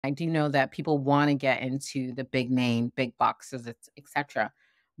I do know that people want to get into the big name, big boxes, etc.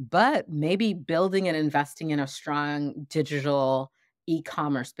 But maybe building and investing in a strong digital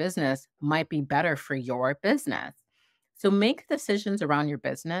e-commerce business might be better for your business. So make decisions around your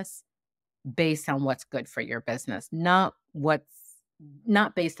business based on what's good for your business, not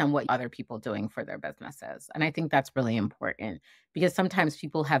based on what other people doing for their businesses. And I think that's really important because sometimes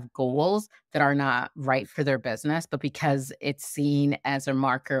people have goals that are not right for their business, but because it's seen as a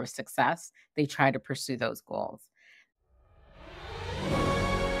marker of success, they try to pursue those goals.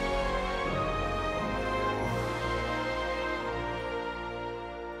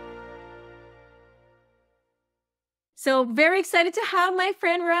 So very excited to have my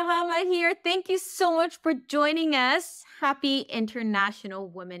friend Rahama here. Thank you so much for joining us. Happy International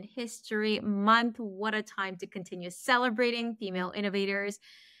Women History Month. What a time to continue celebrating female innovators.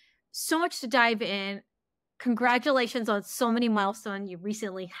 So much to dive in. Congratulations on so many milestones you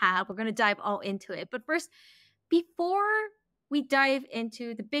recently have. We're going to dive all into it. But first, before we dive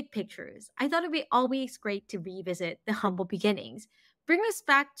into the big pictures, I thought it'd be always great to revisit the humble beginnings. Bring us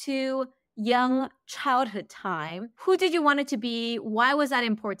back to young childhood time. Who did you want it to be? Why was that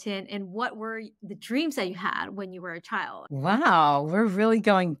important? And what were the dreams that you had when you were a child? Wow, we're really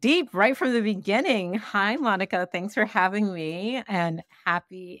going deep right from the beginning. Hi, Monica. Thanks for having me, and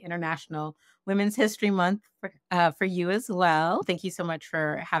happy International Women's History Month for you as well. Thank you so much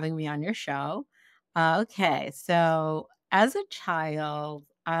for having me on your show. Okay, so as a child,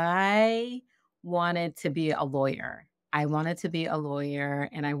 I wanted to be a lawyer. I wanted to be a lawyer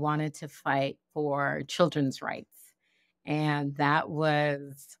and I wanted to fight for children's rights. And that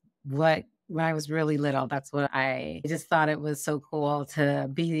was what, when I was really little, that's what I just thought it was so cool to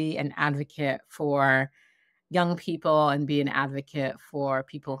be an advocate for young people and be an advocate for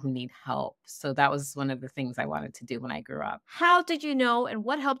people who need help. So that was one of the things I wanted to do when I grew up. How did you know, and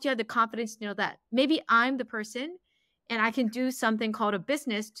what helped you have the confidence to know that maybe I'm the person and I can do something called a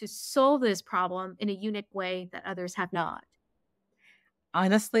business to solve this problem in a unique way that others have not?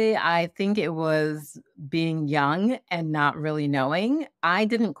 Honestly, I think it was being young and not really knowing. I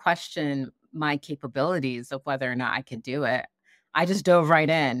didn't question my capabilities of whether or not I could do it. I just dove right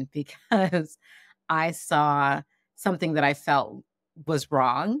in because I saw something that I felt was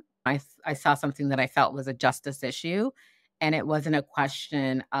wrong. I saw something that I felt was a justice issue. And it wasn't a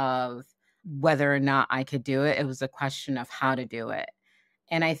question of whether or not I could do it. It was a question of how to do it.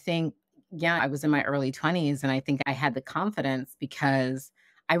 And I think, yeah, I was in my early 20s and I think I had the confidence because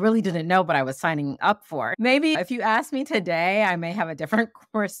I really didn't know what I was signing up for. Maybe if you ask me today, I may have a different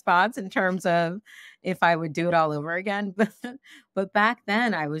response in terms of if I would do it all over again. But back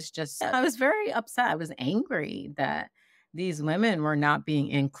then I was very upset. I was angry that these women were not being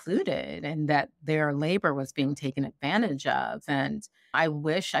included and that their labor was being taken advantage of. And I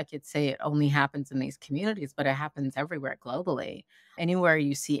wish I could say it only happens in these communities, but it happens everywhere globally. Anywhere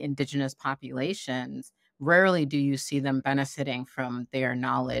you see indigenous populations, rarely do you see them benefiting from their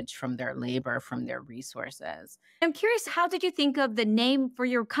knowledge, from their labor, from their resources. I'm curious, how did you think of the name for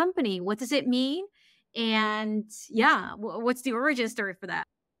your company? What does it mean? And yeah, what's the origin story for that?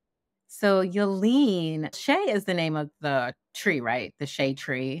 So Yeleen, Shea is the name of the tree, right? The Shea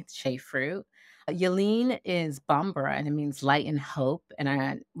tree, Shea fruit. Yeleen is Bambara and it means light and hope.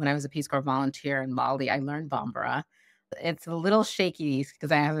 And when I was a Peace Corps volunteer in Mali, I learned Bambara. It's a little shaky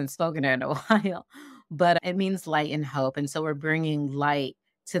because I haven't spoken it in a while, but it means light and hope. And so we're bringing light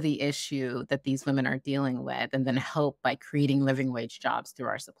to the issue that these women are dealing with, and then hope by creating living wage jobs through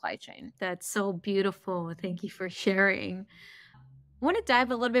our supply chain. That's so beautiful. Thank you for sharing. I want to dive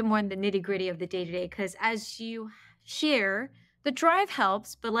a little bit more in the nitty gritty of the day to day because as you share, the drive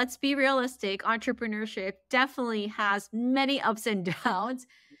helps, but let's be realistic. Entrepreneurship definitely has many ups and downs.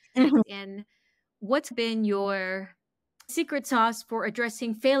 And what's been your secret sauce for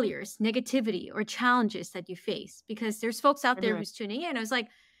addressing failures, negativity, or challenges that you face? Because there's folks out there Mhm, who's tuning in. I was like,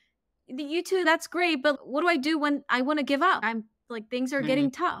 you two, that's great, but what do I do when I want to give up? I'm like, things are mhm.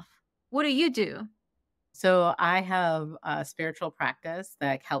 getting tough. What do you do? So I have a spiritual practice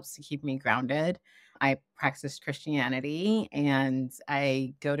that helps to keep me grounded. I practice Christianity and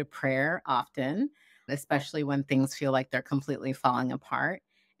I go to prayer often, especially when things feel like they're completely falling apart.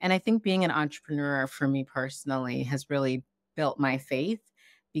 And I think being an entrepreneur for me personally has really built my faith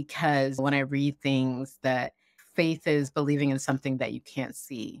because when I read things that faith is believing in something that you can't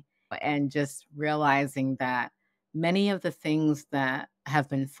see and just realizing that many of the things that have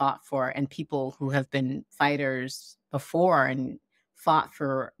been fought for and people who have been fighters before and fought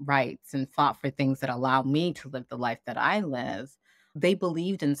for rights and fought for things that allow me to live the life that I live, they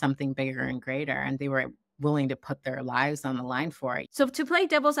believed in something bigger and greater and they were willing to put their lives on the line for it. So, to play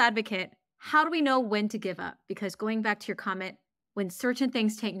devil's advocate, how do we know when to give up? Because going back to your comment, when certain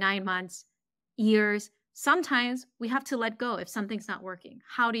things take 9 months, years, sometimes we have to let go if something's not working.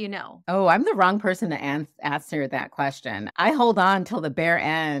 How do you know? Oh, I'm the wrong person to answer that question. I hold on till the bare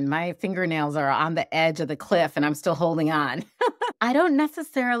end. My fingernails are on the edge of the cliff and I'm still holding on. I don't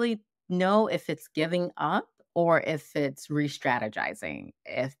necessarily know if it's giving up or if it's re-strategizing,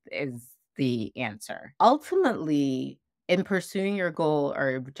 if is the answer. Ultimately, in pursuing your goal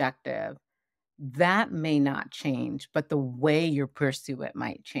or objective, that may not change, but the way you pursue it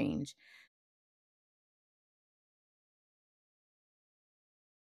might change.